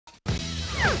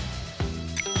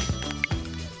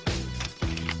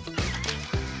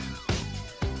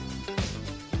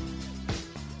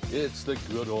It's the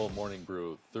good old morning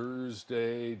brew.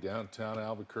 Thursday, downtown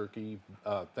Albuquerque.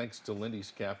 Thanks to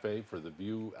Lindy's Cafe for the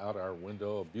view out our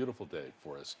window. A beautiful day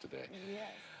for us today. Yes.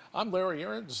 I'm Larry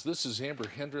Ahrens. This is Amber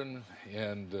Hendren,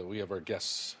 and we have our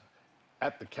guests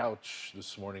at the couch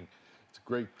this morning. It's a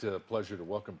great pleasure to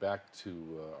welcome back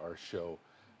to our show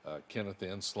Kenneth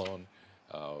Ansloan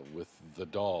with The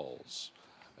Dolls.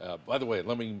 By the way,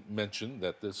 let me mention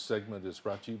that this segment is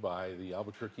brought to you by the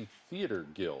Albuquerque Theater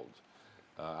Guild.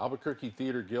 Albuquerque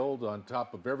Theater Guild, on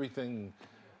top of everything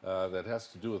that has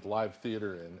to do with live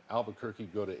theater in Albuquerque,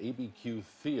 go to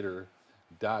abqtheater.org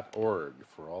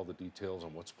for all the details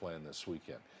on what's planned this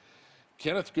weekend.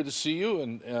 Kenneth, good to see you,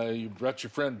 and you brought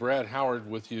your friend Brad Howard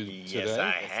with you today. Yes,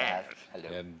 I have. Hello.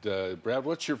 And Brad,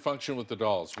 what's your function with the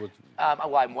Dolls? Well,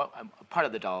 I'm part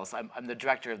of the Dolls. I'm the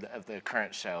director of the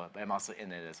current show, but I'm also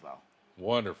in it as well.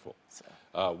 Wonderful. So.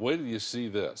 Wait till you see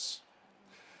this.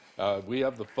 We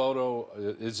have the photo.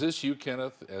 Is this you,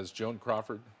 Kenneth, as Joan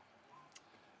Crawford?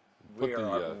 Put the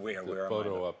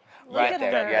photo up. Look Right at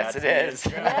there. her. Yes, it is.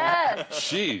 Yes.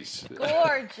 Jeez.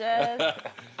 Gorgeous.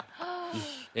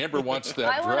 Amber wants that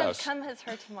I want dress. to come as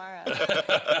her tomorrow.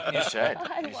 You should.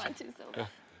 I want to so bad.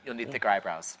 You'll need thicker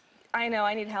eyebrows. I know,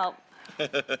 I need help.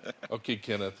 Okay,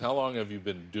 Kenneth, how long have you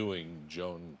been doing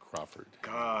Joan Crawford?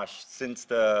 Gosh, since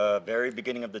the very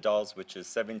beginning of the Dolls, which is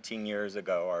 17 years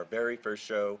ago, our very first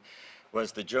show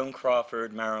was the Joan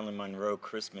Crawford Marilyn Monroe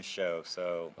Christmas show.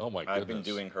 So Oh, my I've been goodness.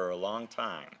 doing her a long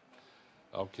time.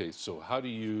 Okay, so how do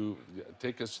you,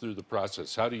 take us through the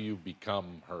process. How do you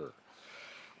become her?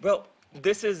 Well,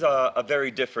 this is a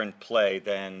very different play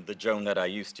than the Joan that I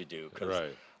used to do. 'Cause,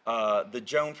 Right. the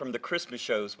Joan from the Christmas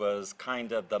shows was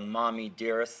kind of the mommy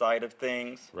dearest side of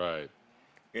things, Right.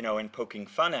 you know, and poking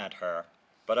fun at her.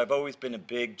 But I've always been a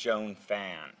big Joan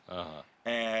fan. Uh-huh.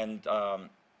 And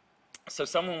so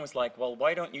someone was like, well,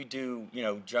 why don't you do, you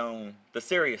know, Joan, the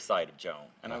serious side of Joan?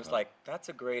 And I was like, that's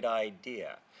a great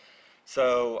idea.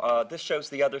 So this shows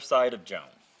the other side of Joan,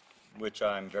 which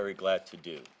I'm very glad to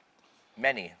do.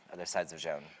 Many other sides of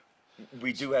Joan.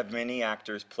 We do have many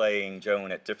actors playing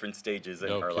Joan at different stages in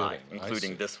No her kidding. life, I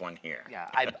including see. this one here. Yeah,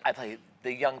 I play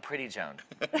the young, pretty Joan.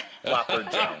 Flopper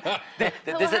Joan. This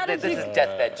how did is you-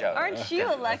 deathbed Joan. Aren't you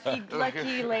a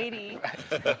lucky lady?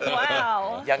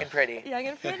 Wow. Young and pretty. Young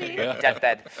and pretty.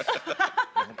 Deathbed.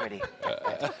 Young and pretty.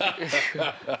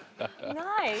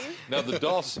 Nice. Now, the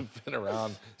Dolls have been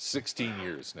around 16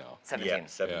 years now. 17. Yeah,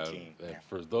 17. And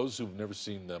for those who've never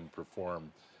seen them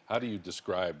perform, how do you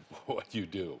describe what you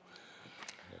do?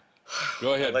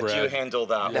 Go ahead, Let Brad. you handle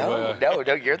that one. No,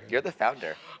 you're the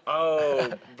founder.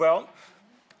 Oh, well,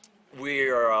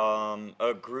 we're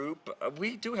a group.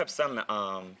 We do have some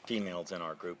females in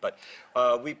our group, but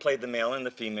we play the male and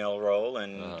the female role.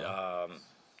 And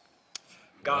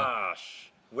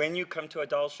gosh, when you come to a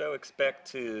doll show, expect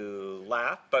to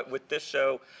laugh. But with this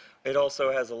show, it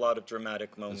also has a lot of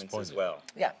dramatic moments as poignant. well.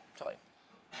 Yeah, totally.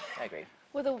 I agree.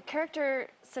 With a character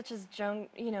such as Joan,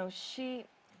 you know,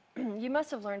 you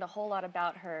must have learned a whole lot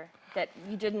about her that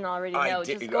you didn't already I know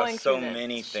did, just going so through this.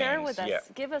 many Share things, with us. yeah.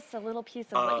 Give us a little piece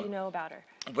of what you know about her.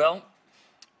 Well,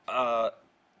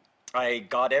 I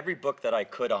got every book that I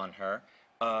could on her.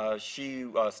 She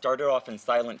started off in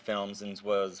silent films and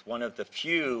was one of the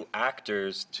few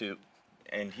actors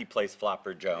and he plays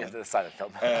Flopper Joan, It's the silent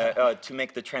film. to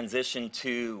make the transition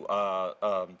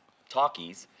to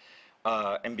talkies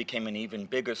and became an even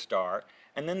bigger star.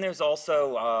 And then there's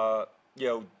also,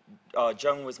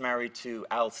 Joan was married to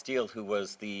Al Steele, who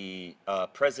was the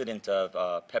president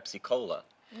of Pepsi Cola.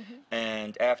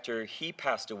 And after he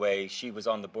passed away, she was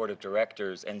on the board of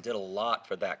directors and did a lot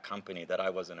for that company that I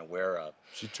wasn't aware of.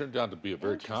 She turned out to be a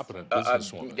very competent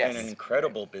Interesting. businesswoman. Yes. And an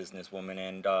incredible businesswoman,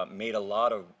 and made a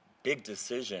lot of big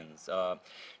decisions.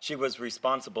 She was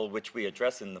responsible, which we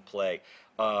address in the play,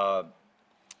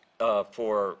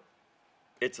 for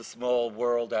It's a Small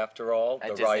World After All,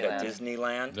 At the ride at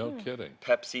Disneyland. No kidding.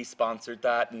 Pepsi sponsored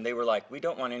that, and they were like, we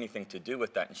don't want anything to do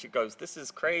with that. And she goes, this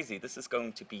is crazy. This is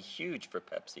going to be huge for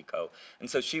PepsiCo. And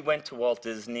so she went to Walt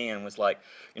Disney and was like,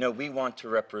 we want to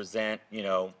represent,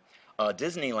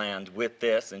 Disneyland with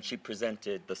this. And she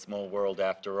presented the Small World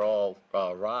After All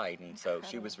ride. And so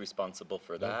she was responsible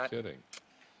for No that. kidding.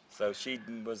 So she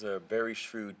was a very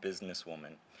shrewd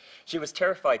businesswoman. She was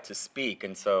terrified to speak,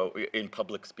 and so in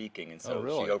public speaking, and so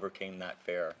really? she overcame that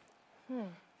fear.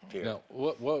 Now,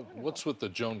 what's with the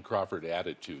Joan Crawford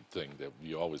attitude thing that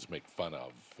you always make fun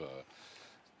of?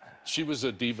 She was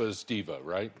a diva's diva,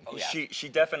 right? Oh, yeah. She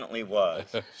definitely was.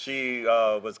 She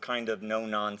was kind of no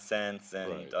nonsense,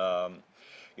 and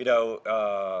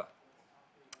Right.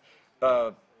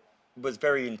 was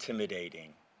very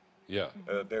intimidating. Yeah.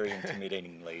 A very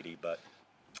intimidating lady, but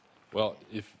Well,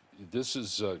 if this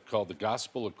is called The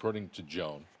Gospel According to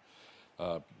Joan,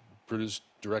 produced,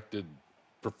 directed,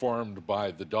 performed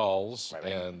by the Dolls, Right.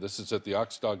 and this is at the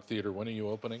Oxdog Theater. When are you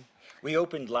opening? we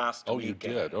opened last Oh, you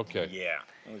weekend. did? Okay. Yeah,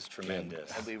 it was tremendous.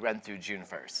 And we run through June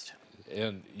 1st.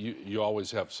 And you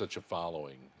always have such a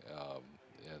following,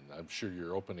 and I'm sure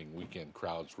your opening weekend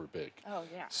crowds were big. Oh,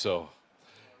 yeah. So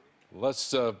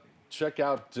let's check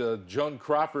out Joan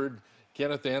Crawford,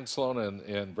 Kenneth Ansloan,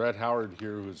 and Brett Howard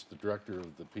here, who's the director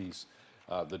of the piece.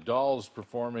 The Dolls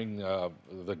performing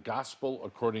The Gospel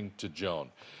According to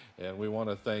Joan. And we want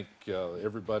to thank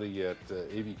everybody at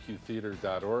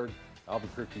abqtheater.org,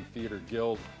 Albuquerque Theater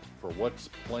Guild, for what's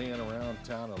playing around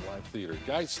town in live theater.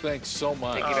 Guys, thanks so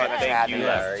much. Thank you very much for Thank having you,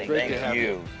 us. Larry. It's great to Thank have you.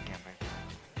 you.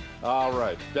 All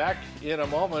right, back in a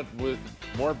moment with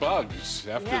more bugs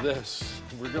after Yeah. this.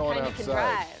 We're going Kind you can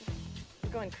outside. drive. We're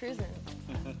going cruising.